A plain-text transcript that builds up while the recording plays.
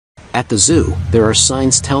At the zoo, there are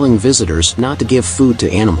signs telling visitors not to give food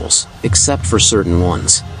to animals, except for certain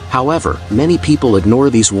ones. However, many people ignore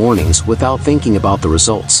these warnings without thinking about the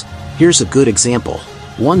results. Here's a good example.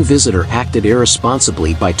 One visitor acted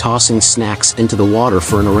irresponsibly by tossing snacks into the water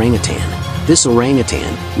for an orangutan. This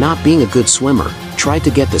orangutan, not being a good swimmer, tried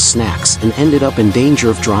to get the snacks and ended up in danger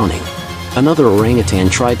of drowning. Another orangutan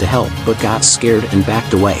tried to help but got scared and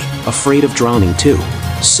backed away, afraid of drowning too.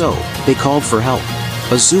 So, they called for help.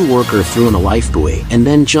 A zoo worker threw in a life buoy and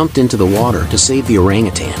then jumped into the water to save the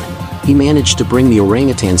orangutan. He managed to bring the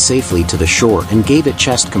orangutan safely to the shore and gave it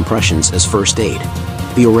chest compressions as first aid.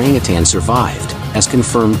 The orangutan survived, as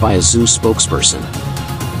confirmed by a zoo spokesperson.